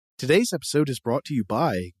Today's episode is brought to you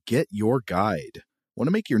by Get Your Guide. Want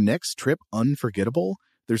to make your next trip unforgettable?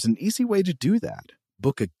 There's an easy way to do that.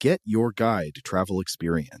 Book a Get Your Guide travel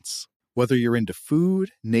experience. Whether you're into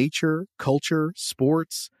food, nature, culture,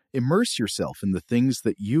 sports, immerse yourself in the things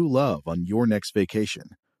that you love on your next vacation.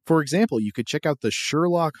 For example, you could check out the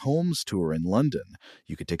Sherlock Holmes tour in London.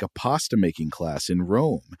 You could take a pasta-making class in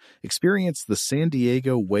Rome, experience the San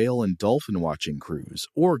Diego whale and dolphin watching cruise,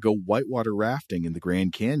 or go whitewater rafting in the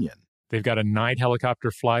Grand Canyon. They've got a night helicopter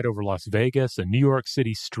flight over Las Vegas, a New York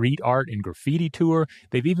City street art and graffiti tour.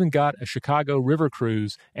 They've even got a Chicago river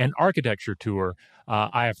cruise and architecture tour.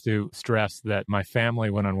 I have to stress that my family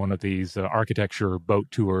went on one of these architecture boat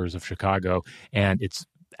tours of Chicago, and it's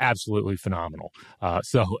absolutely phenomenal.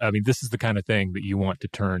 This is the kind of thing that you want to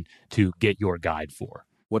turn to Get Your Guide for.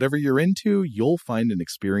 Whatever you're into, you'll find an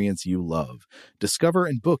experience you love. Discover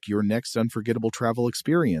and book your next unforgettable travel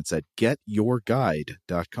experience at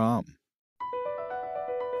getyourguide.com.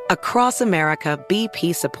 Across America,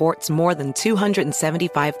 BP supports more than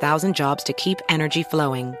 275,000 jobs to keep energy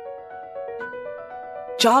flowing.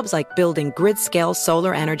 Jobs like building grid-scale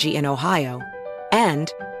solar energy in Ohio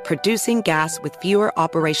and producing gas with fewer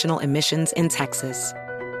operational emissions in Texas.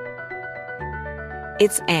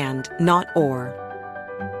 It's and, not or.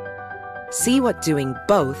 See what doing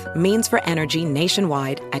both means for energy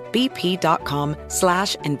nationwide at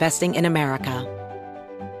bp.com/investing in America.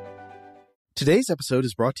 Today's episode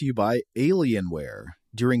is brought to you by Alienware.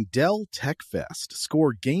 During Dell Tech Fest,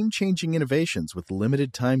 score game-changing innovations with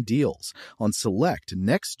limited-time deals on select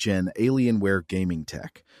next-gen Alienware gaming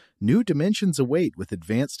tech. New dimensions await with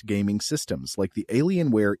advanced gaming systems like the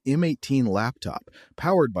Alienware M18 laptop,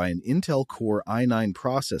 powered by an Intel Core i9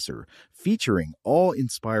 processor, featuring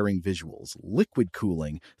awe-inspiring visuals, liquid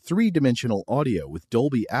cooling, three-dimensional audio with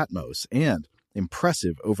Dolby Atmos, and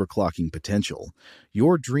impressive overclocking potential.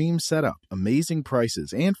 Your dream setup, amazing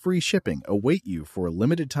prices, and free shipping await you for a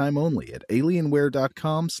limited time only at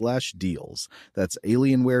alienware.com/deals. That's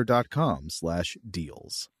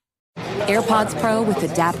alienware.com/deals. AirPods Pro with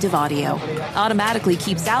adaptive audio automatically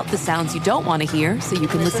keeps out the sounds you don't want to hear so you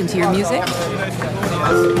can listen to your music,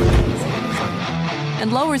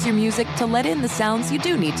 and lowers your music to let in the sounds you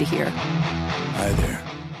do need to hear. Hi there.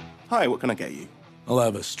 Hi, what can I get you? I'll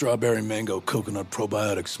have a strawberry mango coconut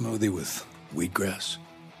probiotic smoothie with wheatgrass.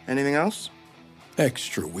 Anything else?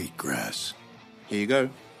 Extra wheatgrass. Here you go.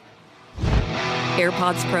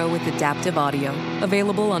 AirPods Pro with adaptive audio.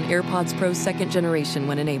 Available on AirPods Pro 2nd generation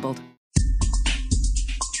when enabled.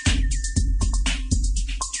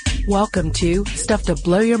 Welcome to Stuff to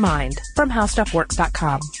Blow Your Mind from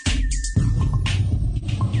HowStuffWorks.com.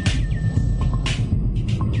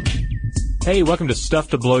 Hey, welcome to Stuff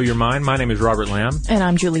to Blow Your Mind. My name is Robert Lamb. And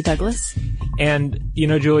I'm Julie Douglas. And,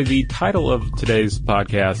 Julie, the title of today's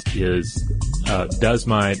podcast is, Does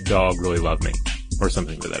My Dog Really Love Me? Or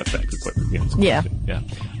something to that effect. It's like, yeah.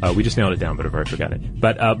 We just nailed it down, but I've already forgotten it.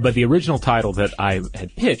 But the original title that I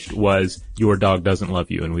had pitched was Your Dog Doesn't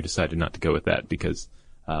Love You, and we decided not to go with that because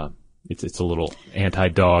it's a little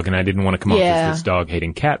anti-dog, and I didn't want to come off as this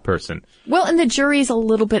dog-hating cat person. Well, and the jury's a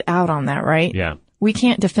little bit out on that, right? Yeah. We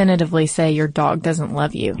can't definitively say your dog doesn't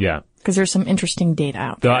love you. Yeah. Because there's some interesting data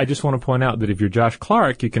out there. Though I just want to point out that if you're Josh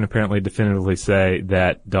Clark, you can apparently definitively say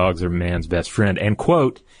that dogs are man's best friend. And,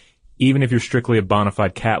 quote, even if you're strictly a bona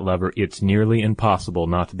fide cat lover, it's nearly impossible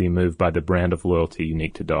not to be moved by the brand of loyalty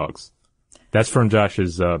unique to dogs. That's from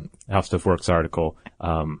Josh's How Stuff Works article.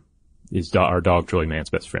 Is our dog truly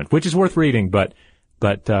man's best friend? Which is worth reading, but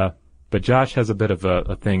Josh has a bit of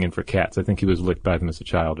a thing in for cats. I think he was licked by them as a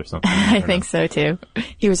child or something. I think so too.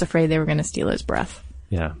 He was afraid they were going to steal his breath.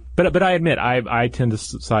 Yeah, but I admit I tend to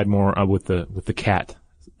side more with the cat.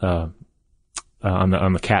 On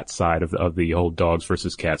the cat side of the whole dogs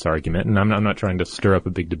versus cats argument, and I'm not trying to stir up a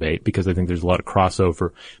big debate because I think there's a lot of crossover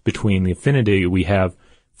between the affinity we have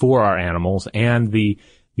for our animals and the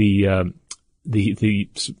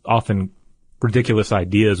often ridiculous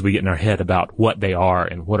ideas we get in our head about what they are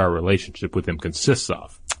and what our relationship with them consists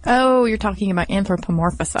of. Oh, you're talking about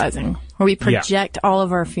anthropomorphizing, where we project all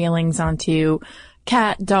of our feelings onto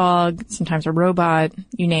cat, dog, sometimes a robot,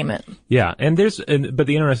 you name it. Yeah, but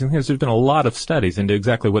the interesting thing is there's been a lot of studies into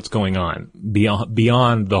exactly what's going on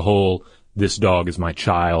beyond the whole, this dog is my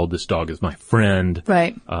child, this dog is my friend.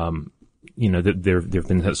 Right. There have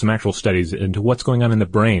been some actual studies into what's going on in the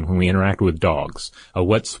brain when we interact with dogs.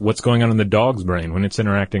 What's going on in the dog's brain when it's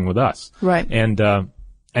interacting with us. Right. And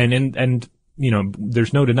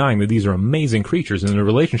there's no denying that these are amazing creatures, and the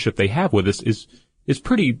relationship they have with us is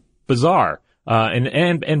pretty bizarre.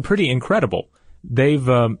 And pretty incredible.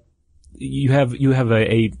 You have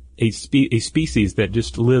a a species that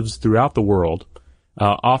just lives throughout the world,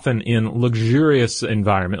 often in luxurious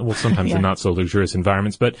environment. Well, sometimes in not so luxurious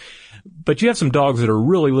environments, but you have some dogs that are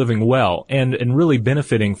really living well and really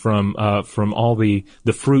benefiting from all the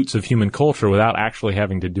fruits of human culture without actually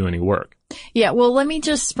having to do any work. Yeah, well, let me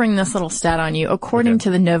just spring this little stat on you. According to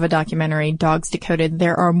the Nova documentary, Dogs Decoded,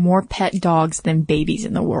 there are more pet dogs than babies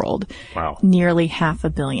in the world. Wow. Nearly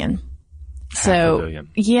 500 million. So,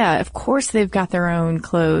 yeah, of course they've got their own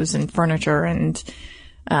clothes and furniture and,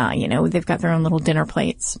 they've got their own little dinner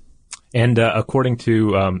plates. And, according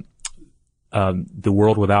to, The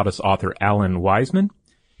World Without Us author Alan Wiseman,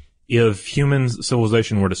 if human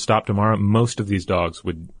civilization were to stop tomorrow, most of these dogs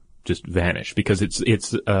would just vanish because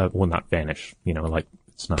it's not vanish, like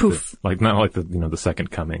it's not poof. Not like the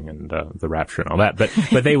second coming and the rapture and all that,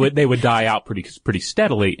 but they would die out pretty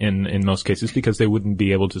steadily in most cases because they wouldn't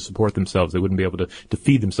be able to support themselves. They wouldn't be able to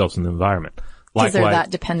feed themselves in the environment. Because they're that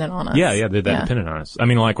dependent on us. Yeah, they're that dependent on us. I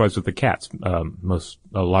mean, likewise with the cats. A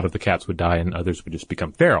lot of the cats would die and others would just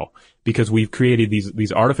become feral because we've created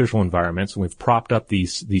these artificial environments and we've propped up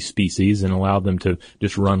these species and allowed them to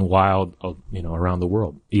just run wild, around the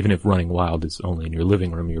world. Even if running wild is only in your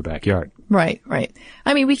living room or your backyard. Right.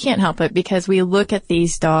 I mean, we can't help it because we look at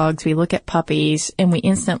these dogs, we look at puppies, and we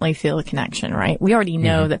instantly feel a connection, right? We already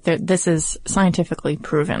know that this is scientifically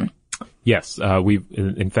proven. Yes, we've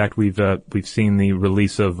seen the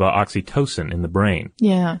release of oxytocin in the brain.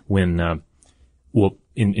 Yeah. When,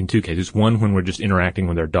 in two cases. One, when we're just interacting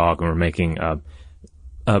with our dog and we're making a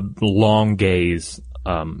long gaze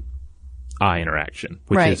eye interaction,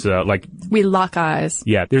 which is we lock eyes.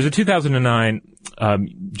 Yeah, there's a 2009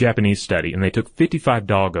 Japanese study, and they took 55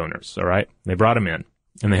 dog owners. All right, they brought them in,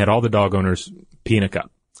 and they had all the dog owners pee in a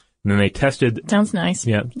cup. And then they tested. Sounds nice.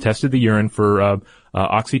 Yeah, tested the urine for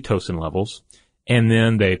oxytocin levels, and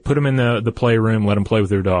then they put them in the playroom, let them play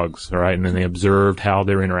with their dogs. All right, and then they observed how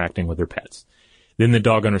they're interacting with their pets. Then the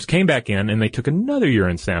dog owners came back in and they took another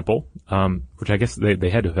urine sample, which I guess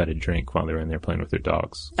they had to have had a drink while they were in there playing with their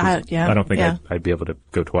dogs. I don't think I'd be able to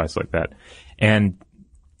go twice like that. And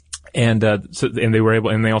they were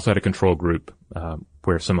able, and they also had a control group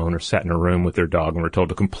where some owners sat in a room with their dog and were told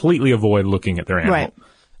to completely avoid looking at their animal. Right.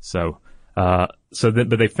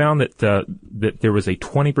 But they found that there was a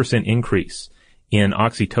 20% increase in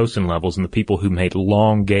oxytocin levels in the people who made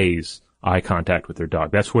long gaze eye contact with their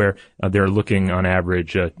dog. That's where they're looking on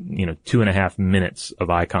average, 2.5 minutes of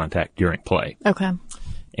eye contact during play. Okay.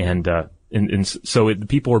 And so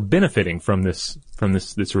people are benefiting from this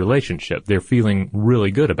relationship. They're feeling really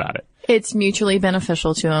good about it. It's mutually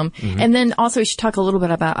beneficial to them. Mm-hmm. And then also we should talk a little bit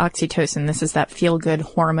about oxytocin. This is that feel-good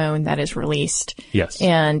hormone that is released. Yes.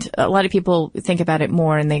 And a lot of people think about it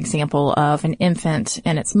more in the example of an infant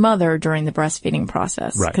and its mother during the breastfeeding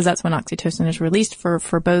process. Right. Because that's when oxytocin is released for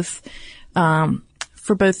both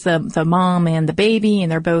the mom and the baby,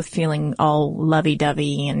 and they're both feeling all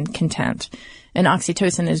lovey-dovey and content. And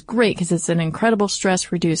oxytocin is great because it's an incredible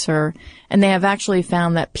stress reducer. And they have actually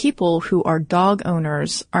found that people who are dog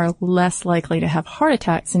owners are less likely to have heart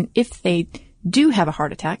attacks. And if they do have a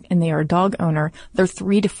heart attack and they are a dog owner, they're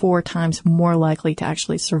 3 to 4 times more likely to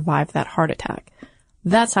actually survive that heart attack.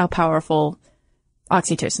 That's how powerful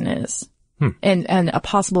oxytocin is. And a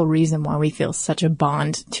possible reason why we feel such a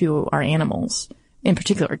bond to our animals, in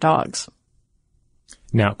particular dogs.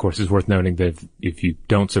 Now, of course, it's worth noting that if you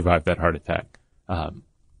don't survive that heart attack,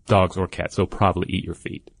 dogs or cats, they'll probably eat your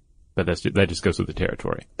feet. But that just goes with the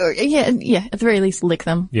territory. Yeah, at the very least, lick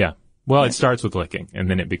them. Yeah. Well, it starts with licking, and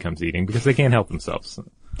then it becomes eating because they can't help themselves.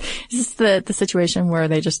 Is this the situation where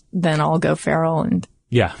they just then all go feral and...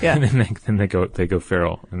 Yeah. And then they go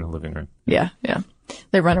feral in the living room. Yeah.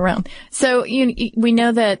 They run around. So we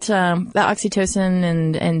know that the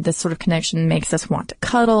oxytocin and this sort of connection makes us want to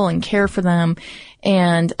cuddle and care for them.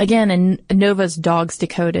 And again, in Nova's Dogs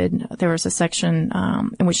Decoded, there was a section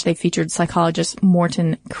in which they featured psychologist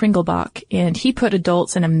Morten Kringelbach, and he put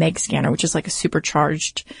adults in a MEG scanner, which is like a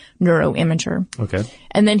supercharged neuroimager. Okay.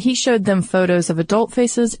 And then he showed them photos of adult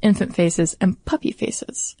faces, infant faces, and puppy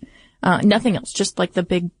faces. Nothing else, just like the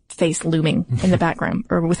big face looming in the background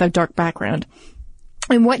or with a dark background.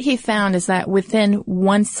 And what he found is that within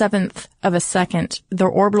 1/7 of a second, their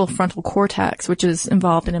orbital frontal cortex, which is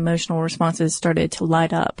involved in emotional responses, started to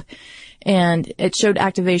light up. And it showed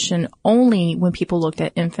activation only when people looked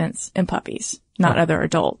at infants and puppies, not other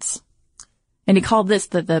adults. And he called this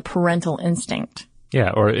the parental instinct. Yeah,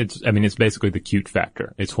 or it's basically the cute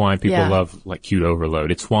factor. It's why people love like cute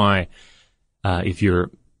overload. It's why, if you're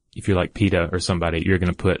like PETA or somebody, you're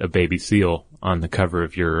going to put a baby seal on the cover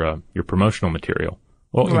of your promotional material.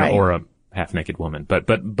 Well, right. Or half-naked woman. But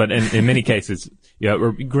in many cases,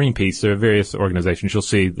 or Greenpeace or various organizations, you'll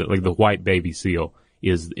see that like the white baby seal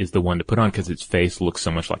is the one to put on because its face looks so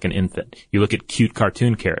much like an infant. You look at cute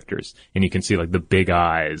cartoon characters and you can see like the big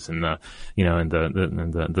eyes and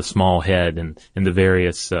the small head and the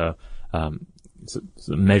various,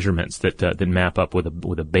 measurements that map up with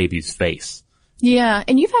a baby's face. Yeah,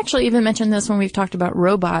 and you've actually even mentioned this when we've talked about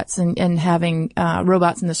robots and having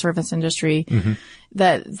robots in the service industry,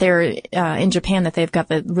 that they're in Japan, that they've got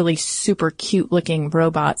the really super cute looking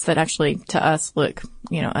robots that actually to us look,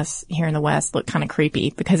 us here in the West look kind of creepy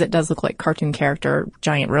because it does look like cartoon character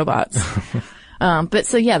giant robots. But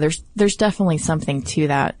so yeah, there's definitely something to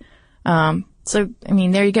that. So, I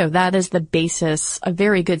mean, there you go. That is the basis, a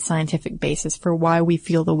very good scientific basis for why we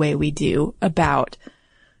feel the way we do about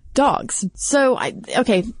dogs. So,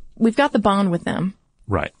 we've got the bond with them.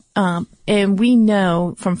 Right. And we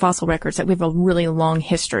know from fossil records that we have a really long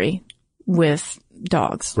history with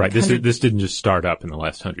dogs. Right. This didn't just start up in the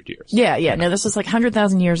last 100 years. Yeah. No, this was like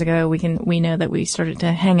 100,000 years ago. We know that we started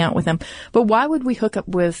to hang out with them. But why would we hook up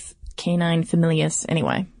with canine familius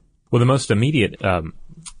anyway? Well, the most immediate,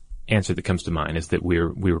 answer that comes to mind is that we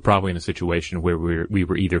were probably in a situation where we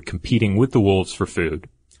were either competing with the wolves for food,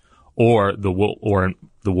 or the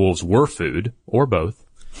wolves were food, or both.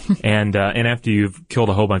 And after you've killed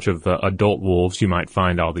a whole bunch of adult wolves, you might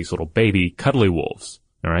find all these little baby cuddly wolves.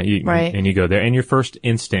 All right. Right. And you go there and your first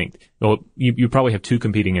instinct, well, you probably have two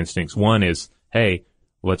competing instincts. One is, hey,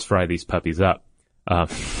 let's fry these puppies up,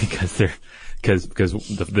 because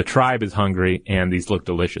the tribe is hungry and these look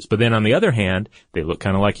delicious. But then on the other hand, they look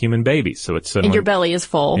kind of like human babies. So it's suddenly. And your belly is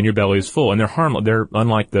full. And they're harmless. They're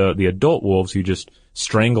unlike the adult wolves who just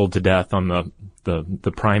strangled to death on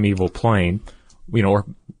the primeval plain, or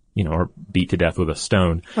beat to death with a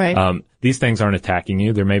stone. Right. These things aren't attacking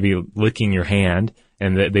you. They're maybe licking your hand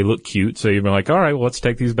and they look cute. So you're like, all right, well, let's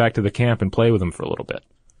take these back to the camp and play with them for a little bit.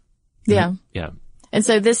 Yeah. Yeah. And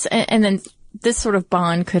so this sort of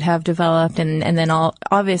bond could have developed and then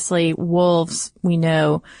obviously wolves, we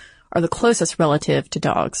know, are the closest relative to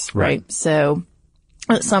dogs, right? So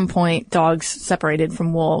at some point, dogs separated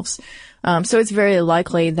from wolves. So it's very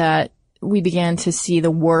likely that we began to see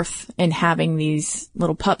the worth in having these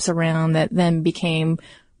little pups around that then became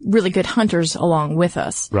really good hunters along with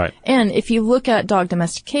us. Right. And if you look at dog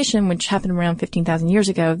domestication, which happened around 15,000 years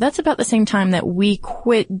ago, that's about the same time that we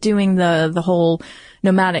quit doing the whole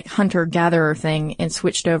nomadic hunter-gatherer thing and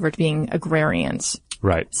switched over to being agrarians.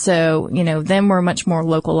 Right. So, then we're much more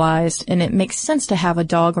localized, and it makes sense to have a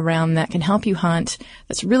dog around that can help you hunt,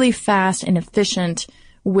 that's really fast and efficient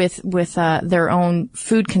with their own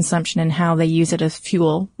food consumption and how they use it as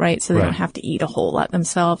fuel, right? So they don't have to eat a whole lot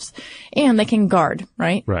themselves. And they can guard,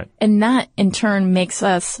 right? Right. And that in turn makes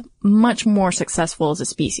us much more successful as a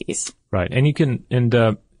species. Right. And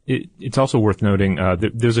it's also worth noting,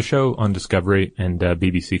 there's a show on Discovery and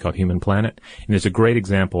BBC called Human Planet, and there's a great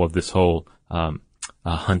example of this whole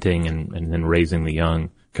hunting and then raising the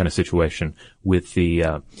young kind of situation with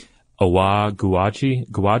the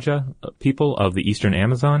Guaja people of the eastern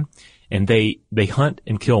Amazon, and they hunt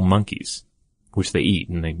and kill monkeys, which they eat,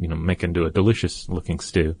 and they make into a delicious looking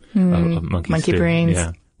stew of monkey stew. Brains.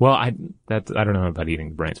 Yeah. Well, I don't know about eating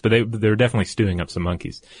the brains, but they're definitely stewing up some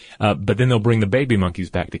monkeys. But then they'll bring the baby monkeys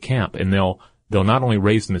back to camp, and they'll not only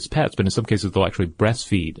raise them as pets, but in some cases they'll actually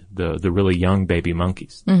breastfeed the really young baby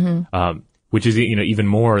monkeys, which is even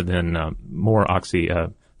more than more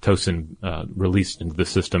oxytocin released into the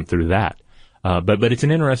system through that. But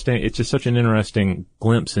it's just such an interesting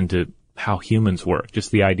glimpse into how humans work. Just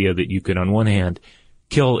the idea that you could, on one hand,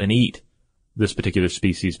 kill and eat this particular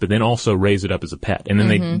species, but then also raise it up as a pet. And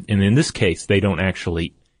then and in this case, they don't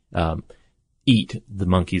actually, eat the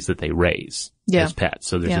monkeys that they raise as pets.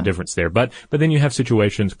 So there's a difference there. But then you have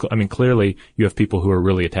situations, clearly you have people who are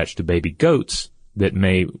really attached to baby goats that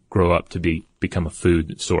may grow up to become a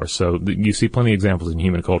food source. So you see plenty of examples in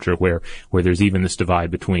human culture where there's even this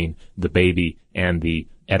divide between the baby and the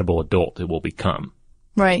edible adult it will become.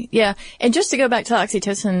 Right. Yeah. And just to go back to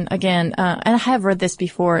oxytocin again, and I have read this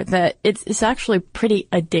before, that it's actually pretty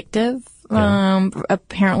addictive,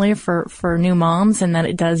 apparently for new moms, and that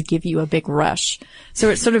it does give you a big rush. So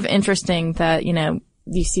it's sort of interesting that,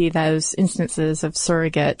 you see those instances of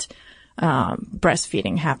surrogate,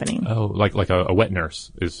 breastfeeding happening. Oh, like a wet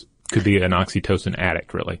nurse could be an oxytocin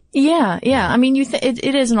addict, really. Yeah. I mean,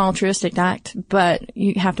 it is an altruistic act, but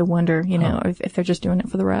you have to wonder, if they're just doing it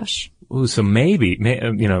for the rush. Ooh, so maybe,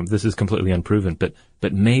 this is completely unproven, but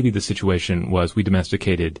maybe the situation was we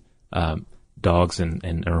domesticated, dogs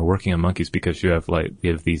and are working on monkeys because you have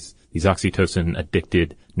these oxytocin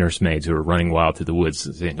addicted nursemaids who are running wild through the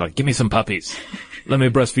woods saying like, give me some puppies. Let me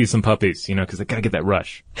breastfeed some puppies, cause they gotta get that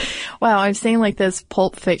rush. Wow. I've seen like this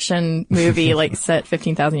Pulp Fiction movie like set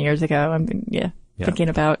 15,000 years ago. Thinking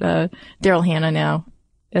about, Daryl Hannah now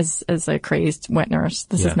as a crazed wet nurse.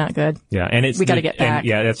 This is not good. Yeah. And we gotta get back.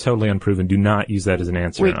 Yeah. That's totally unproven. Do not use that as an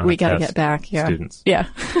answer. We gotta get back. Yeah. Students. Yeah.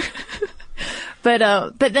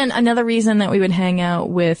 But then another reason that we would hang out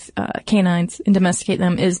with, canines and domesticate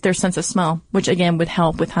them is their sense of smell, which again would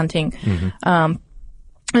help with hunting.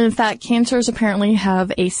 And in fact, cancers apparently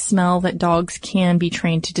have a smell that dogs can be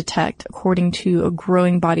trained to detect, according to a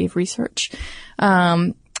growing body of research.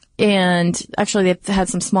 And actually they've had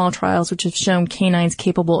some small trials which have shown canines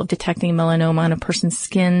capable of detecting melanoma in a person's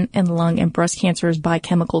skin and lung and breast cancers by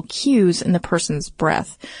chemical cues in the person's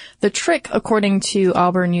breath. The trick, according to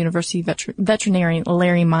Auburn University veterinarian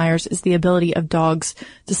Larry Myers, is the ability of dogs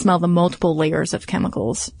to smell the multiple layers of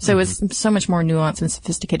chemicals. So it's so much more nuanced and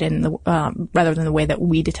sophisticated in rather than the way that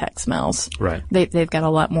we detect smells. Right. They've got a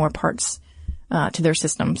lot more parts to their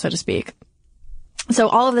system, so to speak. So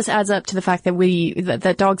all of this adds up to the fact that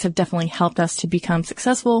that dogs have definitely helped us to become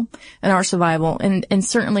successful in our survival. And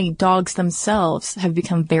certainly dogs themselves have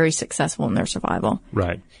become very successful in their survival.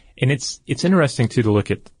 Right. And it's interesting too to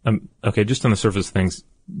look at, just on the surface of things,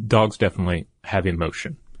 dogs definitely have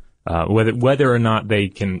emotion. Whether or not they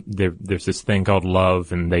can, there's this thing called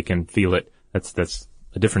love and they can feel it. That's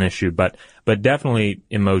a different issue, but definitely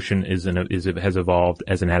emotion has evolved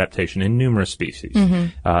as an adaptation in numerous species.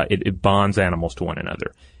 It bonds animals to one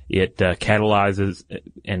another. It catalyzes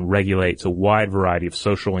and regulates a wide variety of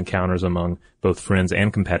social encounters among both friends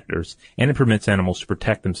and competitors, and it permits animals to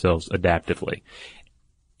protect themselves adaptively.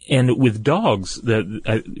 And with dogs,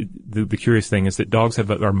 the curious thing is that dogs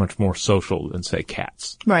are much more social than, say,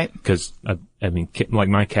 cats. Right. Because, like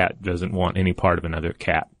my cat doesn't want any part of another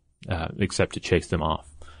cat. Except to chase them off.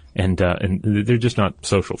 And they're just not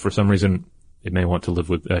social. For some reason, she may want to live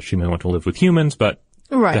with humans, but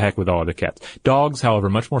right. The heck with all other cats. Dogs, however,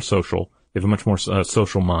 much more social. They have a much more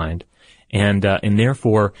social mind. And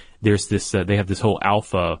therefore, there's this, they have this whole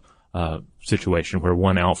alpha, situation where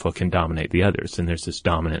one alpha can dominate the others. And there's this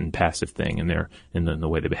dominant and passive thing in the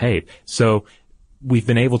way they behave. So we've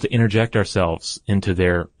been able to interject ourselves into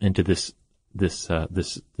this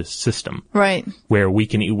system. Right. Where we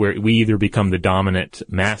either become the dominant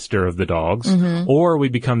master of the dogs, or we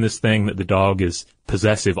become this thing that the dog is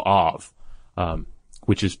possessive of,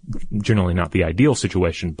 which is generally not the ideal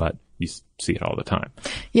situation, but you see it all the time.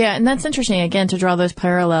 Yeah, and that's interesting, again, to draw those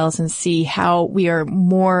parallels and see how we are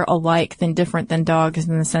more alike than different than dogs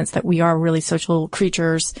in the sense that we are really social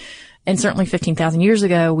creatures. And certainly 15,000 years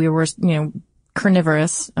ago, we were,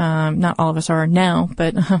 carnivorous. Not all of us are now,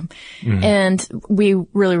 but, and we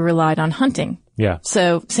really relied on hunting. Yeah.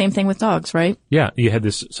 So same thing with dogs, right? Yeah. You had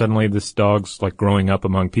this dog's like growing up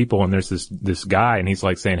among people and there's this guy and he's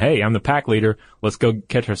like saying, hey, I'm the pack leader. Let's go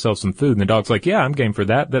catch ourselves some food. And the dog's like, yeah, I'm game for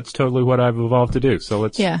that. That's totally what I've evolved to do. So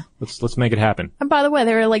let's make it happen. And by the way,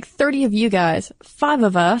 there are like 30 of you guys, 5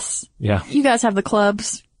 of us. Yeah. You guys have the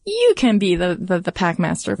clubs. You can be the pack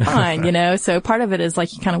master. Fine, So part of it is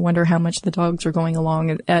like you kind of wonder how much the dogs are going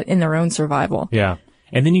along in their own survival. Yeah.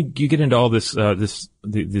 And then you get into all these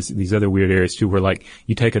other weird areas too, where like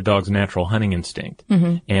you take a dog's natural hunting instinct,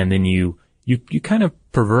 and then you kind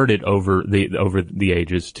of pervert it over the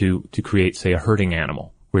ages to create, say, a herding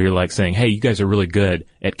animal, where you're like saying, hey, you guys are really good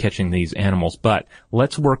at catching these animals, but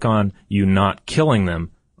let's work on you not killing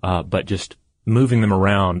them, but just moving them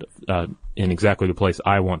around, in exactly the place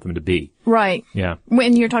I want them to be. Right. Yeah.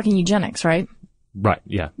 When you're talking eugenics, right? Right,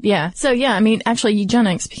 yeah. Yeah. So yeah, actually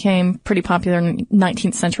eugenics became pretty popular in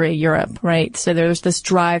 19th century Europe, right? So there's this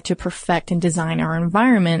drive to perfect and design our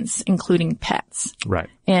environments, including pets. Right.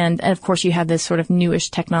 And of course you have this sort of newish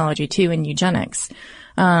technology too in eugenics.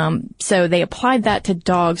 So they applied that to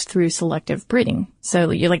dogs through selective breeding.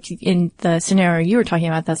 So you're like in the scenario you were talking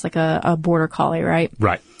about, that's like a border collie, right?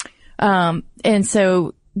 Right. And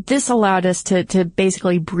so this allowed us to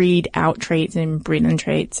basically breed out traits and breed in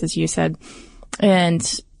traits, as you said. And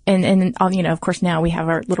of course now we have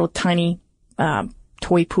our little tiny,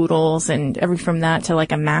 toy poodles and from that to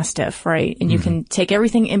like a mastiff, right? And you can take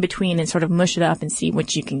everything in between and sort of mush it up and see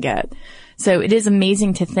what you can get. So it is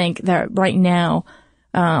amazing to think that right now,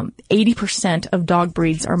 80% of dog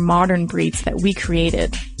breeds are modern breeds that we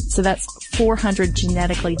created. So that's 400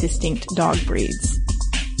 genetically distinct dog breeds.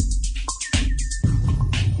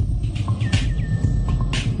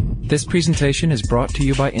 This presentation is brought to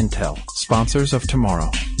you by Intel, sponsors of tomorrow.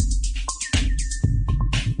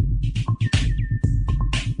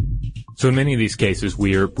 So in many of these cases,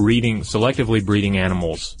 we are selectively breeding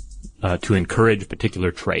animals to encourage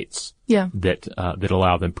particular traits that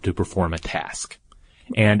allow them to perform a task.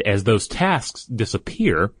 And as those tasks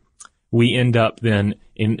disappear, we end up then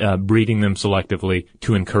breeding them selectively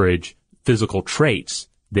to encourage physical traits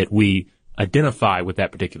that we identify with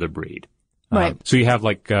that particular breed. Right. So you have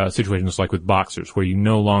situations like with boxers where you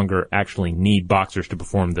no longer actually need boxers to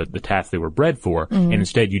perform the task they were bred for, and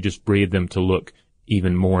instead you just breed them to look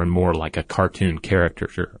even more and more like a cartoon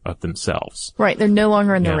caricature of themselves. Right. They're no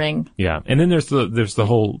longer in the ring. Yeah. And then there's the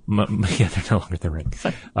whole, they're no longer in the ring.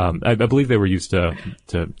 I believe they were used to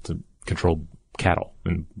control cattle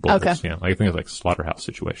and bulls. Okay. Yeah. I think it's like a slaughterhouse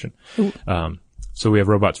situation. So we have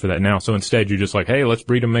robots for that now. So instead you're just like, hey, let's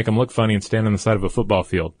breed them, make them look funny and stand on the side of a football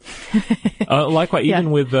field. Likewise,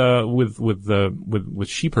 even with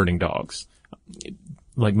sheep herding dogs.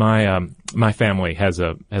 Like my family has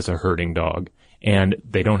a herding dog. And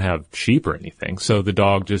they don't have sheep or anything. So the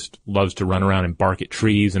dog just loves to run around and bark at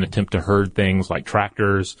trees and attempt to herd things like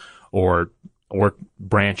tractors or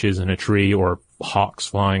branches in a tree or hawks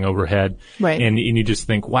flying overhead. Right. And you just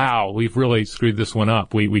think, wow, we've really screwed this one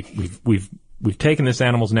up. We've taken this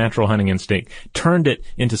animal's natural hunting instinct, turned it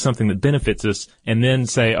into something that benefits us, and then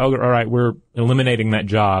say, oh, all right, we're eliminating that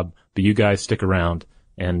job, but you guys stick around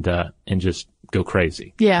and just go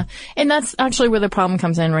crazy. Yeah. And that's actually where the problem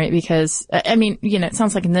comes in, right? Because, I mean, it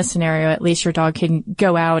sounds like in this scenario, at least your dog can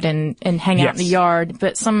go out and hang out in the yard.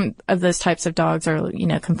 But some of those types of dogs are,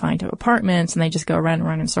 confined to apartments and they just go around and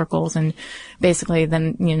run in circles. And basically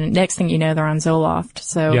then, next thing you know, they're on Zoloft.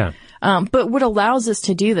 So, yeah. But what allows us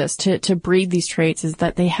to do this, to breed these traits, is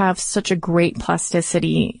that they have such a great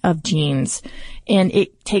plasticity of genes. And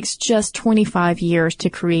it takes just 25 years to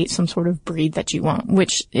create some sort of breed that you want,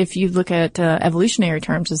 which if you look at evolutionary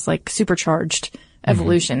terms is like supercharged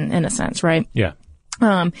evolution in a sense, right? Yeah.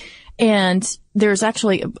 And there's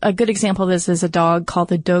actually a good example of this is a dog called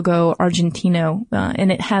the Dogo Argentino.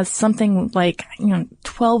 And it has something like,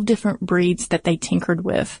 12 different breeds that they tinkered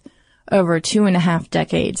with over 2.5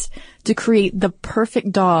 decades to create the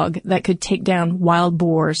perfect dog that could take down wild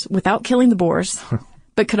boars without killing the boars,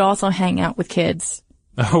 but could also hang out with kids.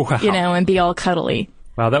 Oh, wow. And be all cuddly.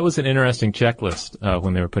 Wow, that was an interesting checklist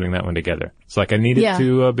when they were putting that one together. It's like I needed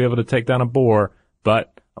to be able to take down a boar,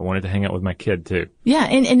 but I wanted to hang out with my kid too. Yeah,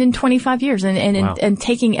 and in 25 years, and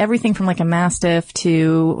taking everything from like a Mastiff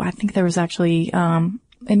to, I think there was actually,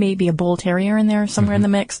 it may be a Bull Terrier in there somewhere in the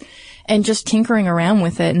mix, and just tinkering around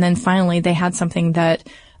with it. And then finally they had something that,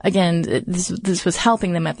 again, this was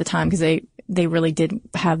helping them at the time because they really did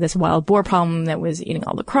have this wild boar problem that was eating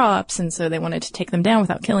all the crops. And so they wanted to take them down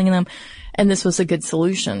without killing them. And this was a good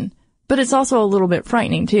solution. But it's also a little bit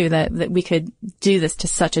frightening too that we could do this to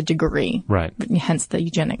such a degree. Right. Hence the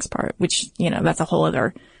eugenics part, which, that's a whole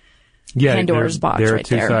other Yeah, Pandora's box there are right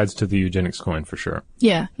two there. sides to the eugenics coin for sure.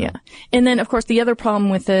 Yeah, yeah. And then, of course, the other problem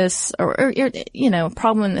with this, or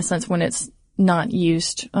problem in the sense when it's not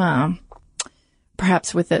used,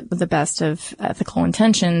 perhaps with the best of ethical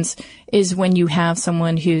intentions, is when you have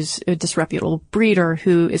someone who's a disreputable breeder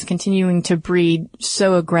who is continuing to breed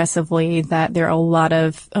so aggressively that there are a lot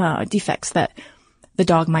of defects that the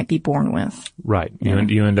dog might be born with. Right. Yeah.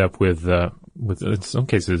 You end up with in some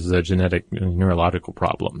cases genetic neurological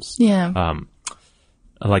problems. Yeah.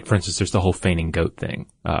 Like for instance, there's the whole fainting goat thing.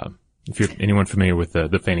 If you're anyone familiar with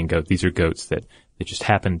the fainting goat, these are goats that just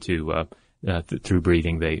happen to through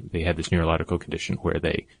breeding they have this neurological condition where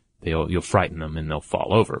you'll frighten them and they'll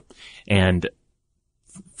fall over. And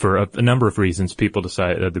for a number of reasons,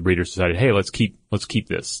 the breeders decided, hey, let's keep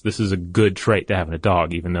this. This is a good trait to have in a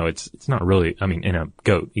dog, even though it's not really, in a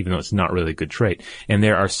goat, even though it's not really a good trait. And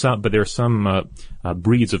there are some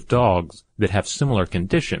breeds of dogs that have similar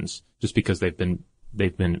conditions just because they've been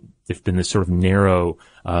this sort of narrow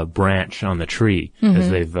branch on the tree as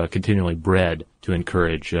they've continually bred to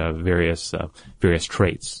encourage various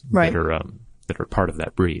traits right. that are part of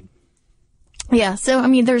that breed. Yeah, so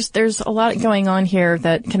there's a lot going on here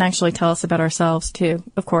that can actually tell us about ourselves too.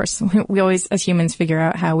 Of course, we always as humans figure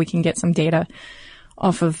out how we can get some data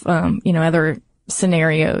off of other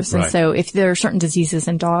scenarios. And so if there are certain diseases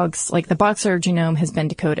in dogs, like the boxer genome has been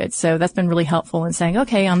decoded. So that's been really helpful in saying,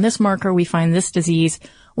 okay, on this marker we find this disease.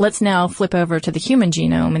 Let's now flip over to the human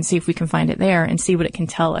genome and see if we can find it there and see what it can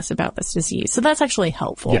tell us about this disease. So that's actually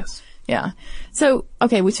helpful. Yes. Yeah. So,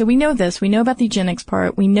 okay, so we know this. We know about the eugenics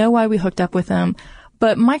part. We know why we hooked up with them.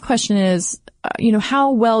 But my question is,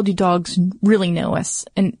 how well do dogs really know us?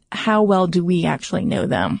 And how well do we actually know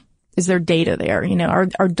them? Is there data there?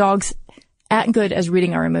 Are dogs as good as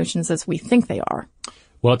reading our emotions as we think they are?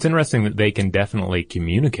 Well, it's interesting that they can definitely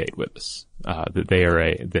communicate with us,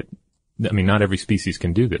 that I mean, not every species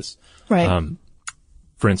can do this. Right.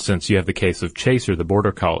 For instance, you have the case of Chaser, the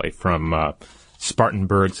border collie from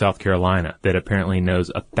Spartanburg, South Carolina, that apparently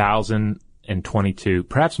knows 1,022,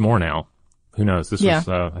 perhaps more now. Who knows? This was,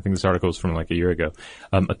 I think this article was from like a year ago.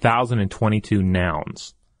 1,022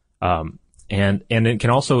 nouns. And it can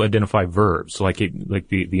also identify verbs. So like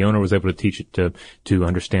the owner was able to teach it to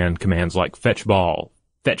understand commands like fetch ball,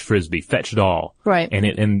 fetch frisbee, fetch doll. Right.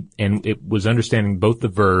 And it was understanding both the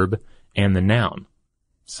verb and the noun.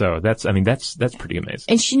 So that's pretty amazing.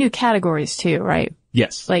 And she knew categories too, right?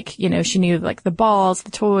 Yes. Like, she knew like the balls,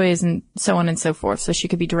 the toys, and so on and so forth. So she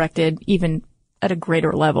could be directed even at a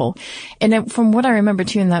greater level. And then from what I remember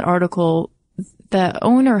too in that article, the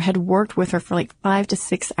owner had worked with her for like 5 to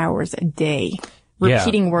 6 hours a day,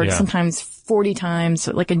 repeating words sometimes 40 times,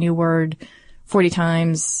 like a new word 40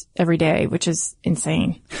 times every day, which is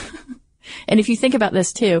insane. And if you think about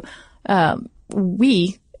this too,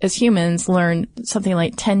 we as humans learn something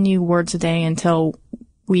like 10 new words a day until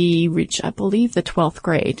we reach, I believe, the 12th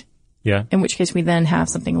grade. Yeah. In which case we then have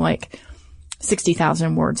something like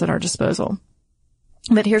 60,000 words at our disposal.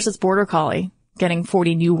 But here's this border collie getting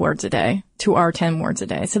 40 new words a day to our 10 words a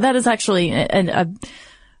day. So that is actually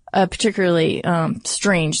a particularly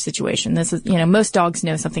strange situation. This is, most dogs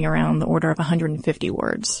know something around the order of 150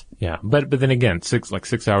 words. Yeah, but then again,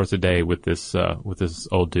 6 hours a day with this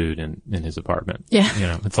old dude in his apartment.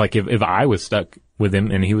 Yeah. It's like if I was stuck with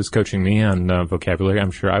him and he was coaching me on vocabulary,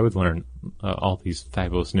 I'm sure I would learn all these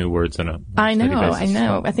fabulous new words on a steady basis. I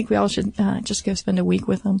know. I think we all should just go spend a week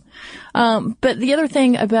with them. But the other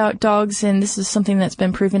thing about dogs, and this is something that's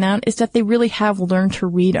been proven out, is that they really have learned to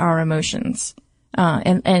read our emotions.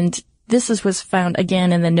 And this was found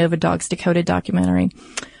again in the Nova Dogs Decoded documentary.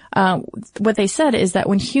 What they said is that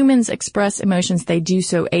when humans express emotions, they do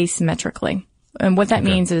so asymmetrically. And what that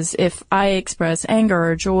means is if I express anger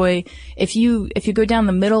or joy, if you go down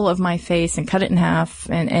the middle of my face and cut it in half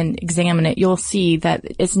and examine it, you'll see that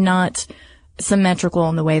it's not symmetrical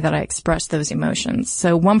in the way that I express those emotions.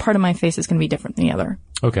 So one part of my face is going to be different than the other.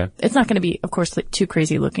 Okay. It's not going to be, of course, like, too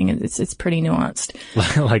crazy looking. It's pretty nuanced.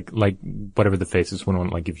 like whatever the face is,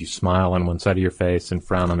 like if you smile on one side of your face and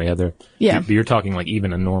frown on the other. Yeah. You're talking like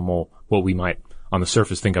even a normal, what we might on the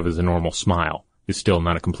surface think of as a normal smile is still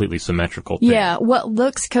not a completely symmetrical thing. Yeah. What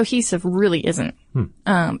looks cohesive really isn't.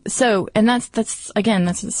 And that's again,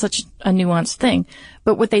 that's such a nuanced thing.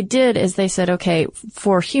 But what they did is they said, okay,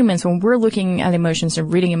 for humans, when we're looking at emotions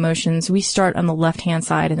and reading emotions, we start on the left-hand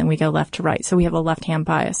side and then we go left to right. So we have a left-hand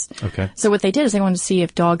bias. Okay. So what they did is they wanted to see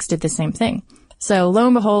if dogs did the same thing. So lo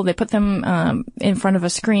and behold, they put them in front of a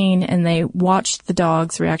screen and they watched the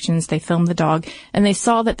dog's reactions. They filmed the dog and they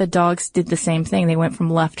saw that the dogs did the same thing. They went from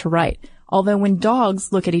left to right. Although when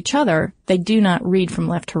dogs look at each other, they do not read from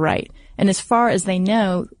left to right. And as far as they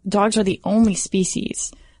know, dogs are the only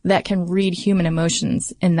species that can read human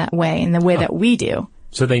emotions in that way, in the way that we do.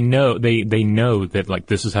 So they know that like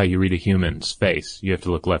this is how you read a human's face. You have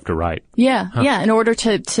to look left or right. Yeah. Huh. Yeah. In order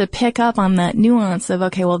to pick up on that nuance of,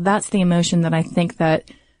 okay, well, that's the emotion that I think that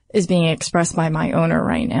is being expressed by my owner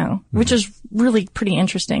right now, which is really pretty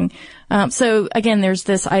interesting. So again, there's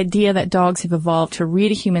this idea that dogs have evolved to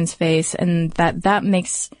read a human's face and that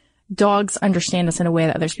makes dogs understand us in a way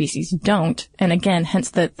that other species don't. And again,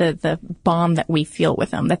 hence the bond that we feel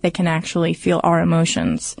with them, that they can actually feel our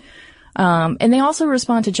emotions. And they also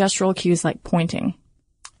respond to gestural cues like pointing.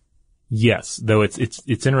 Yes, though it's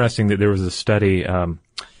interesting that there was a study,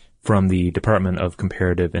 from the Department of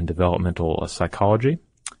Comparative and Developmental Psychology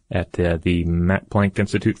at the Max Planck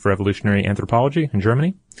Institute for Evolutionary Anthropology in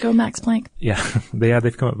Germany. Go Max Planck. Yeah,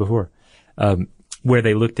 they've come up before. Where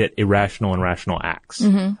they looked at irrational and rational acts.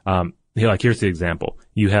 Mm-hmm. Here's the example.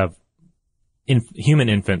 You have human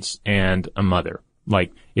infants and a mother.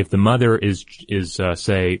 Like, if the mother is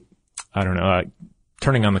say, I don't know,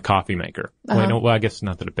 turning on the coffee maker. Uh-huh. Well, I guess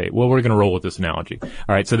not the debate. Well, we're going to roll with this analogy. All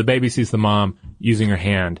right. So the baby sees the mom using her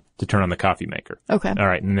hand to turn on the coffee maker. Okay. All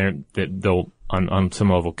right. And they'll on some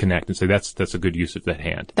level connect and say that's a good use of that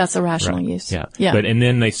hand. That's a rational right. use. Yeah. Yeah. And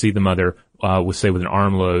then they see the mother, with an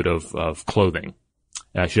armload of clothing.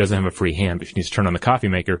 She doesn't have a free hand, but she needs to turn on the coffee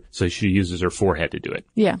maker, so she uses her forehead to do it.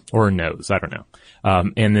 Yeah. Or her nose, I don't know.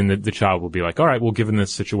 And then the child will be like, all right, well, given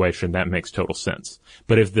this situation, that makes total sense.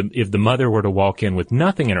 But if the mother were to walk in with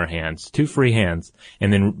nothing in her hands, 2 free hands,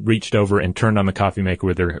 and then reached over and turned on the coffee maker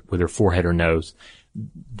with her forehead or nose,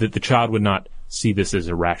 the child would not see this as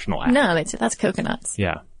a rational act. No, that's coconuts.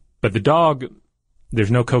 Yeah. But the dog,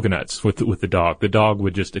 there's no coconuts with the dog. The dog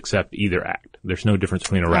would just accept either act. There's no difference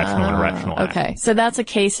between a rational and irrational act. Okay. So that's a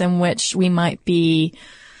case in which we might be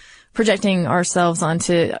projecting ourselves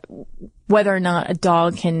onto whether or not a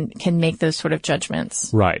dog can make those sort of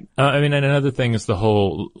judgments. Right. I mean, and another thing is the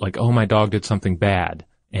whole, like, oh, my dog did something bad.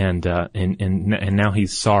 And now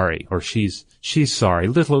he's sorry, or she's sorry.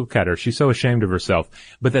 Look at her. She's so ashamed of herself.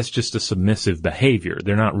 But that's just a submissive behavior.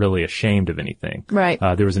 They're not really ashamed of anything. Right.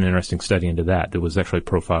 There was an interesting study into that was actually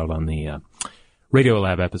profiled on the,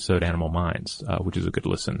 Radiolab episode Animal Minds, which is a good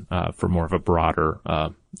listen, for more of a broader,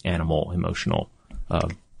 animal emotional,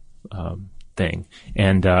 thing.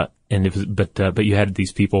 But you had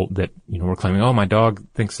these people that, were claiming, oh, my dog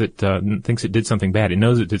thinks it did something bad. It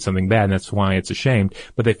knows it did something bad, and that's why it's ashamed.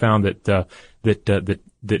 But they found that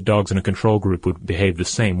dogs in a control group would behave the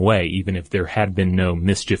same way, even if there had been no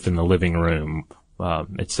mischief in the living room,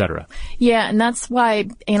 etc. Yeah, and that's why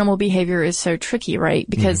animal behavior is so tricky, right?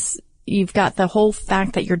 Because you've got the whole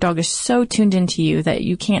fact that your dog is so tuned into you that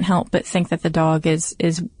you can't help but think that the dog is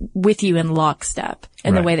with you in lockstep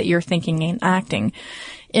in the way that you're thinking and acting.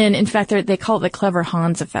 And in fact, they call it the Clever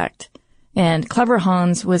Hans effect. And Clever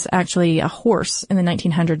Hans was actually a horse in the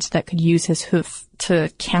 1900s that could use his hoof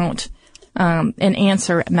to count and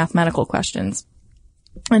answer mathematical questions.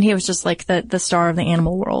 And he was just like the star of the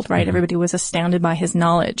animal world, right? Everybody was astounded by his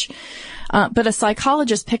knowledge. But a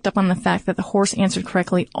psychologist picked up on the fact that the horse answered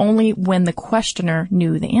correctly only when the questioner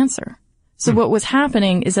knew the answer. So what was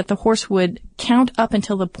happening is that the horse would count up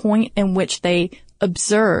until the point in which they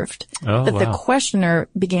observed the questioner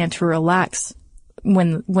began to relax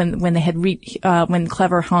when they had when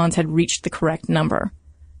Clever Hans had reached the correct number.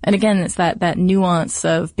 And again, it's that nuance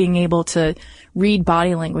of being able to read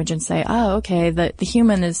body language and say, oh, okay, the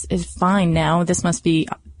human is fine now. This must be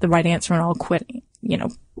the right answer, and I'll quit,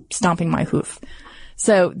 stomping my hoof.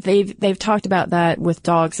 So they've talked about that with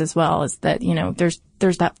dogs as well, is that,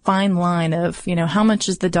 there's that fine line of, how much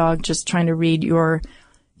is the dog just trying to read your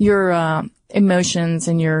emotions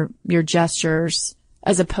and your gestures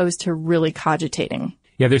as opposed to really cogitating.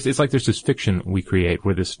 Yeah, it's like there's this fiction we create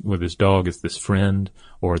where this dog is this friend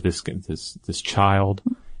or this child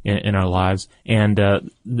in our lives, and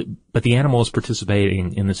but the animal is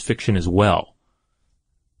participating in this fiction as well,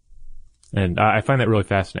 and I find that really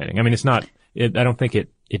fascinating. I mean, it's not. I don't think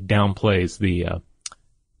it downplays the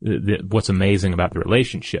what's amazing about the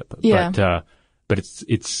relationship, but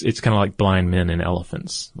it's kind of like blind men and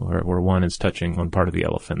elephants, where one is touching one part of the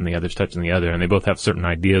elephant and the other's touching the other, and they both have certain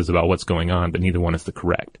ideas about what's going on, but neither one is the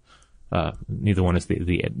correct. Neither one is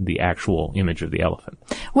the actual image of the elephant.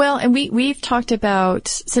 Well, and we've talked about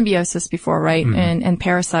symbiosis before, right? And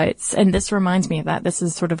parasites, and this reminds me of that. This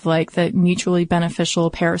is sort of like the mutually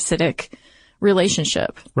beneficial parasitic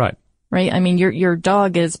relationship. Right. Right? I mean, your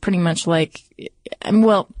dog is pretty much like,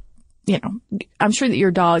 well, I'm sure that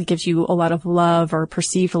your dog gives you a lot of love or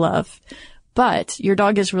perceived love, but your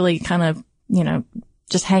dog is really kind of,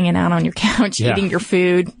 just hanging out on your couch, eating your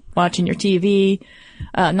food, watching your TV,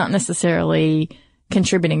 not necessarily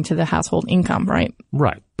contributing to the household income, right?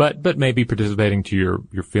 Right. But maybe participating to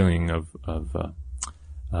your feeling of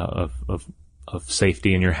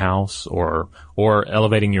safety in your house or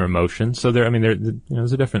elevating your emotions. So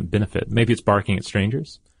there's a different benefit. Maybe it's barking at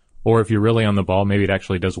strangers. Or if you're really on the ball, maybe it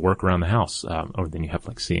actually does work around the house. Or then you have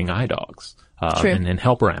like seeing eye dogs, and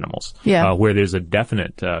helper animals. Yeah. Where there's a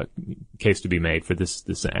definite, case to be made for this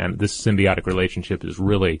symbiotic relationship is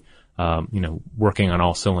really, working on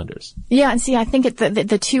all cylinders. Yeah. And see, I think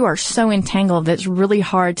the two are so entangled that it's really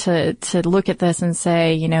hard to look at this and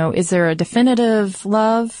say, is there a definitive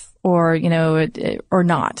love or, or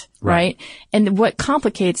not? Right. And what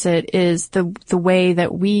complicates it is the way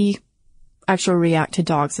that we actually react to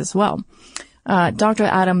dogs as well. Dr.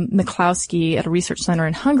 Adam Miklowski at a research center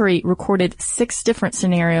in Hungary recorded 6 different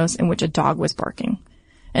scenarios in which a dog was barking.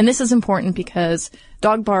 And this is important because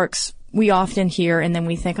dog barks we often hear and then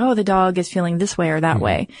we think, oh, the dog is feeling this way or that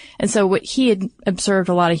way. And so what he had observed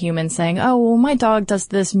a lot of humans saying, oh, well, my dog does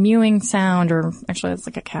this mewing sound, or actually it's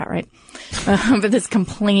like a cat, right? But this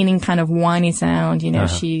complaining kind of whiny sound,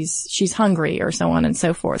 she's hungry or so on and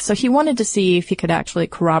so forth. So he wanted to see if he could actually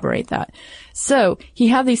corroborate that. So he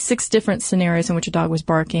had these 6 different scenarios in which a dog was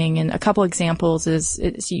barking, and a couple examples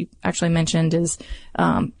is you actually mentioned is,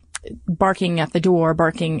 barking at the door,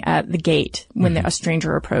 barking at the gate when a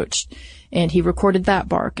stranger approached. And he recorded that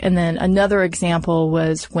bark. And then another example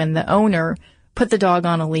was when the owner put the dog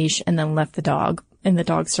on a leash and then left the dog, and the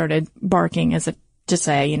dog started barking as if to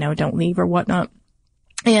say, don't leave or whatnot.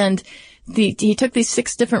 And he took these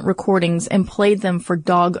 6 different recordings and played them for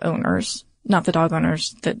dog owners, not the dog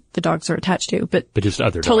owners that the dogs are attached to, but just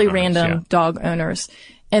other totally dog owners, random dog owners.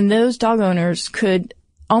 And those dog owners could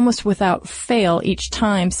almost without fail each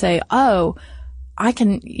time say, oh, I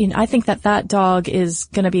think that dog is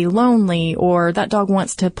going to be lonely, or that dog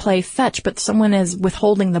wants to play fetch, but someone is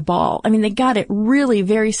withholding the ball. I mean, they got it really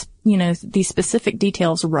very, these specific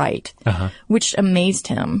details right, which amazed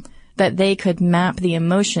him that they could map the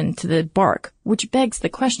emotion to the bark, which begs the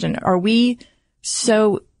question, are we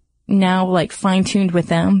so now like fine-tuned with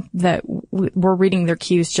them that we're reading their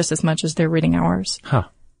cues just as much as they're reading ours? Huh.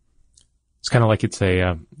 It's kind of like it's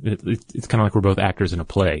kind of like we're both actors in a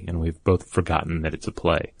play, and we've both forgotten that it's a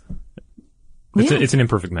play. It's an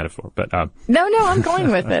imperfect metaphor, but No, I'm going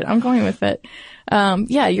with it.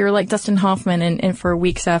 You're like Dustin Hoffman, and for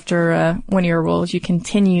weeks after one of your roles, you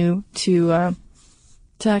continue to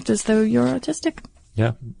act as though you're autistic.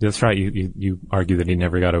 Yeah, that's right. You argue that he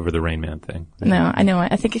never got over the Rain Man thing. No, I know.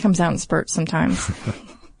 I think it comes out in spurts sometimes.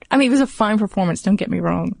 I mean, it was a fine performance, don't get me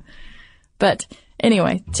wrong. But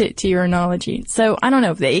anyway, to your analogy. So I don't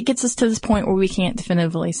know. It gets us to this point where we can't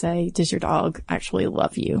definitively say, does your dog actually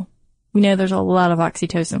love you? We know there's a lot of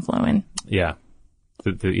oxytocin flowing. Yeah.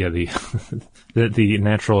 The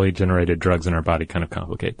naturally generated drugs in our body kind of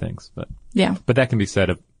complicate things, but that can be said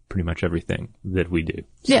of pretty much everything that we do.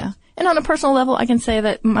 So. Yeah. And on a personal level, I can say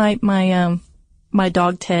that my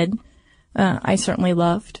dog Ted, I certainly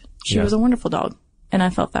loved. She was a wonderful dog. And I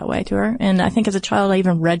felt that way to her. And I think as a child, I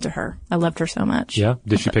even read to her. I loved her so much. Yeah.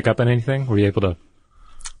 Did she pick up on anything? Were you able to?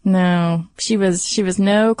 No. She was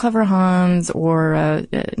no Clever Hans or,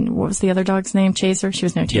 what was the other dog's name? Chaser? She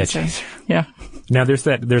was no Chaser. Yeah, Chaser. Yeah. Now there's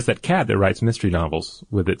that cat that writes mystery novels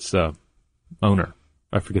with its, owner.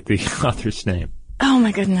 I forget the author's name. Oh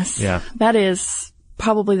my goodness. Yeah. That is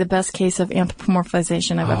probably the best case of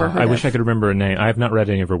anthropomorphization I've ever heard I of. wish I could remember her name. I have not read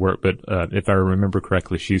any of her work, but, if I remember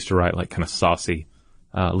correctly, she used to write like kind of saucy,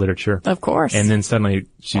 literature. Of course. And then suddenly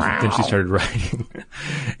she started writing,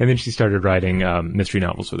 mystery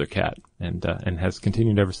novels with her cat and has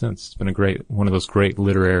continued ever since. It's been one of those great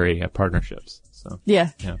literary partnerships. So. Yeah.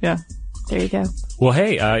 There you go. Well,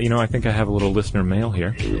 hey, I think I have a little listener mail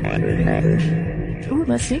here. Ooh,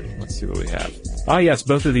 let's see. Let's see what we have. Yes,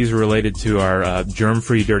 both of these are related to our,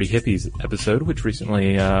 germ-free Dirty Hippies episode, which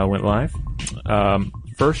recently, went live.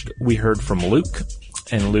 First, we heard from Luke.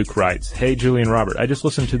 And Luke writes, "Hey, Julie and Robert, I just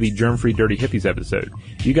listened to the Germ-Free Dirty Hippies episode.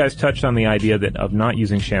 You guys touched on the idea of not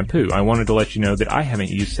using shampoo. I wanted to let you know that I haven't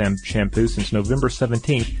used shampoo since November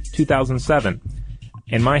 17th, 2007.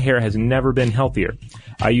 And my hair has never been healthier.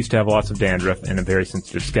 I used to have lots of dandruff and a very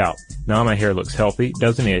sensitive scalp. Now my hair looks healthy,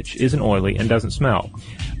 doesn't itch, isn't oily, and doesn't smell.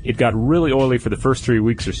 It got really oily for the first 3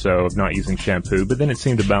 weeks or so of not using shampoo, but then it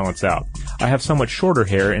seemed to balance out. I have somewhat shorter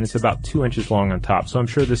hair, and it's about 2 inches long on top, so I'm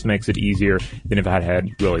sure this makes it easier than if I had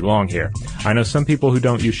really long hair. I know some people who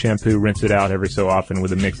don't use shampoo rinse it out every so often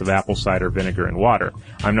with a mix of apple cider vinegar and water.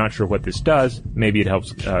 I'm not sure what this does. Maybe it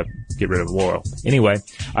helps get rid of oil. Anyway,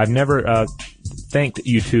 I've never thanked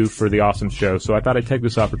you two for the awesome show, so I thought I'd take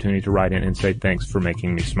this opportunity to write in and say thanks for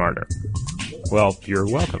making me smarter." Well, you're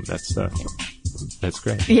welcome. That's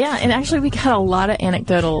great. Yeah, and actually we got a lot of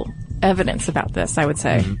anecdotal evidence about this, I would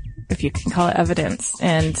say, if you can call it evidence.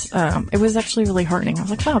 And it was actually really heartening. I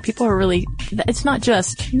was like, wow, people are really, it's not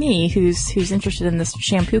just me who's interested in this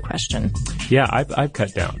shampoo question. Yeah, I've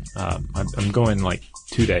cut down. I'm going like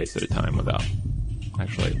 2 days at a time without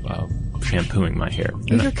actually shampooing my hair.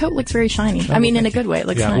 Your coat looks very shiny. I mean, in a good way. It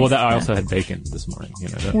looks nice. Well, I also had bacon this morning.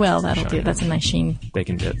 That'll do. That's a nice sheen.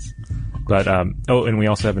 Bacon bits. But, and we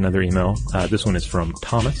also have another email. This one is from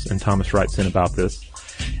Thomas, and Thomas writes in about this.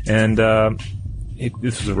 And,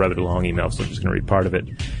 this was a rather long email, so I'm just going to read part of it.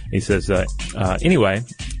 He says, anyway,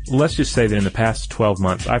 let's just say that in the past 12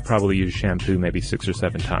 months, I've probably used shampoo maybe 6 or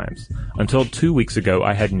 7 times. Until 2 weeks ago,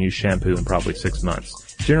 I hadn't used shampoo in probably 6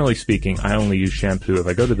 months. Generally speaking, I only use shampoo if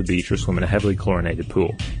I go to the beach or swim in a heavily chlorinated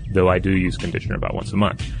pool, though I do use conditioner about once a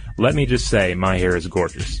month. Let me just say, my hair is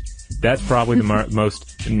gorgeous. That's probably the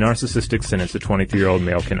most narcissistic sentence a 23-year-old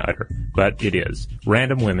male can utter. But it is.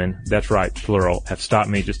 Random women, that's right, plural, have stopped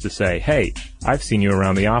me just to say, "Hey, I've seen you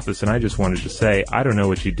around the office and I just wanted to say, I don't know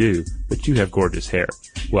what you do, but you have gorgeous hair."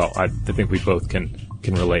 Well, I think we both can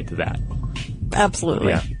relate to that.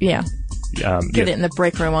 Absolutely. Yeah. Get it in the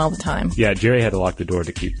break room all the time. Yeah, Jerry had to lock the door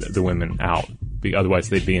to keep the women out. Otherwise,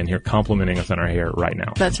 they'd be in here complimenting us on our hair right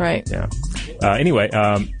now. That's right. Yeah. Anyway,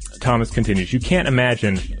 Thomas continues, "You can't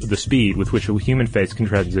imagine the speed with which a human face can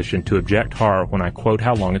transition to abject horror when I quote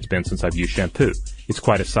how long it's been since I've used shampoo. It's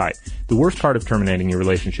quite a sight. The worst part of terminating your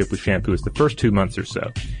relationship with shampoo is the first 2 months or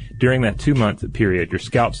so. During that 2-month period, your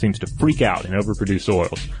scalp seems to freak out and overproduce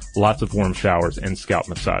oils. Lots of warm showers and scalp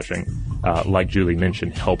massaging, like Julie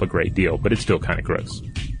mentioned, help a great deal, but it's still kind of gross."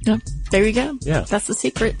 Yeah, there you go. Yeah. That's the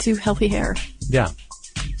secret to healthy hair. Yeah.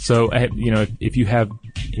 So, if you have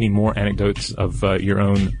any more anecdotes of your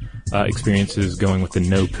own experiences going with the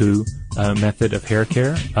no poo method of hair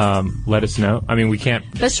care, let us know. I mean, we can't...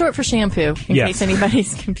 That's short for shampoo, in case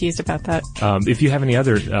anybody's confused about that. If you have any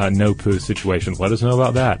other no poo situations, let us know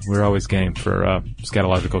about that. We're always game for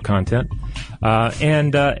scatological content.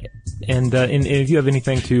 And if you have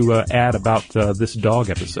anything to add about this dog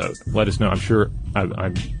episode, let us know. I'm sure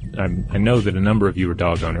I know that a number of you are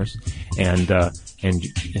dog owners, and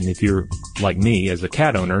if you're like me as a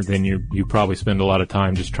cat owner, then you probably spend a lot of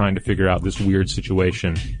time just trying to figure out this weird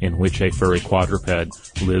situation in which a furry quadruped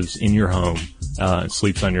lives in your home,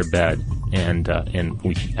 sleeps on your bed, and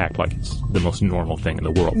we act like it's the most normal thing in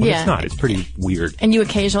the world. But it's not. It's pretty weird. And you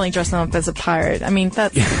occasionally dress them up as a pirate. I mean,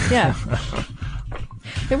 that's, yeah.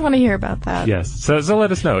 They want to hear about that. Yes. So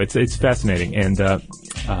let us know. It's fascinating, and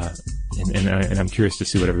I'm curious to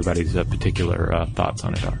see what everybody's particular thoughts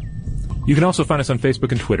on it are. You can also find us on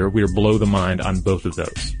Facebook and Twitter. We are Blow the Mind on both of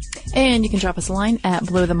those. And you can drop us a line at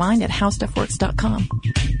blowthemind@howstuffworks.com.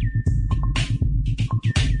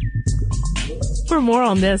 For more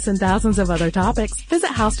on this and thousands of other topics,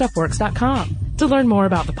 visit howstuffworks.com. To learn more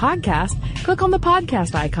about the podcast, click on the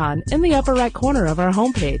podcast icon in the upper right corner of our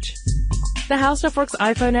homepage. The How Stuff Works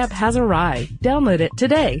iPhone app has arrived. Download it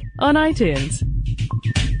today on iTunes.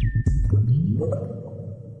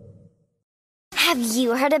 Have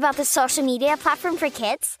you heard about the social media platform for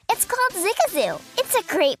kids? It's called Zigazoo. It's a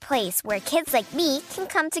great place where kids like me can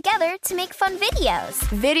come together to make fun videos.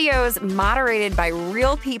 Videos moderated by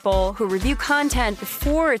real people who review content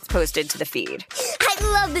before it's posted to the feed. I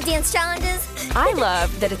love the dance challenges. I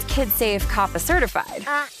love that it's Kid Safe COPPA certified.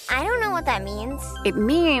 I don't know what that means. It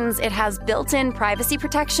means it has built-in privacy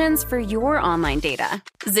protections for your online data.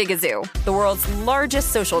 Zigazoo, the world's largest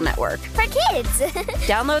social network. For kids.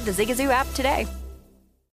 Download the Zigazoo app today.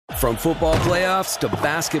 From football playoffs to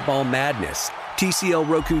basketball madness, TCL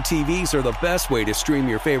Roku TVs are the best way to stream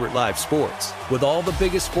your favorite live sports. With all the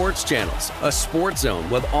biggest sports channels, a sports zone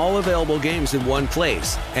with all available games in one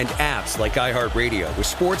place, and apps like iHeartRadio with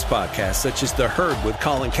sports podcasts such as The Herd with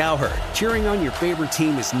Colin Cowherd. Cheering on your favorite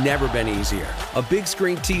team has never been easier. A big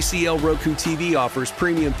screen TCL Roku TV offers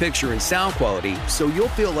premium picture and sound quality, so you'll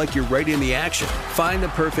feel like you're right in the action. Find the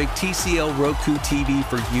perfect TCL Roku TV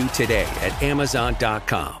for you today at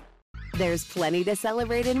Amazon.com. There's plenty to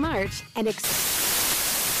celebrate in March, and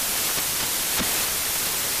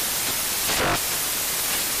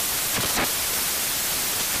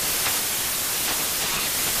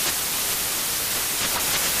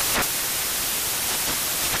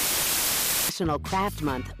National Craft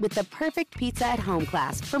Month with the perfect pizza at home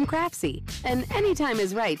class from Craftsy. And anytime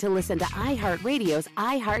is right to listen to iHeartRadio's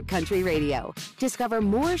iHeartCountry Radio. Discover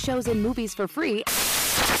more shows and movies for free.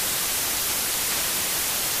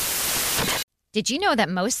 Did you know that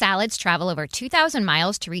most salads travel over 2,000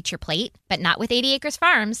 miles to reach your plate? But not with 80 Acres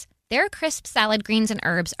Farms. Their crisp salad greens and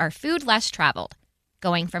herbs are food less traveled,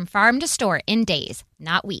 going from farm to store in days,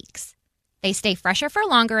 not weeks. They stay fresher for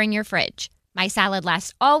longer in your fridge. My salad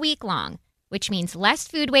lasts all week long, which means less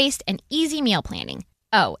food waste and easy meal planning.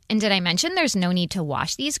 Oh, and did I mention there's no need to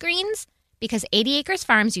wash these greens? Because 80 Acres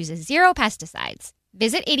Farms uses 0 pesticides.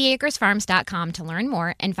 Visit 80acresfarms.com to learn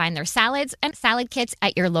more and find their salads and salad kits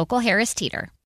at your local Harris Teeter.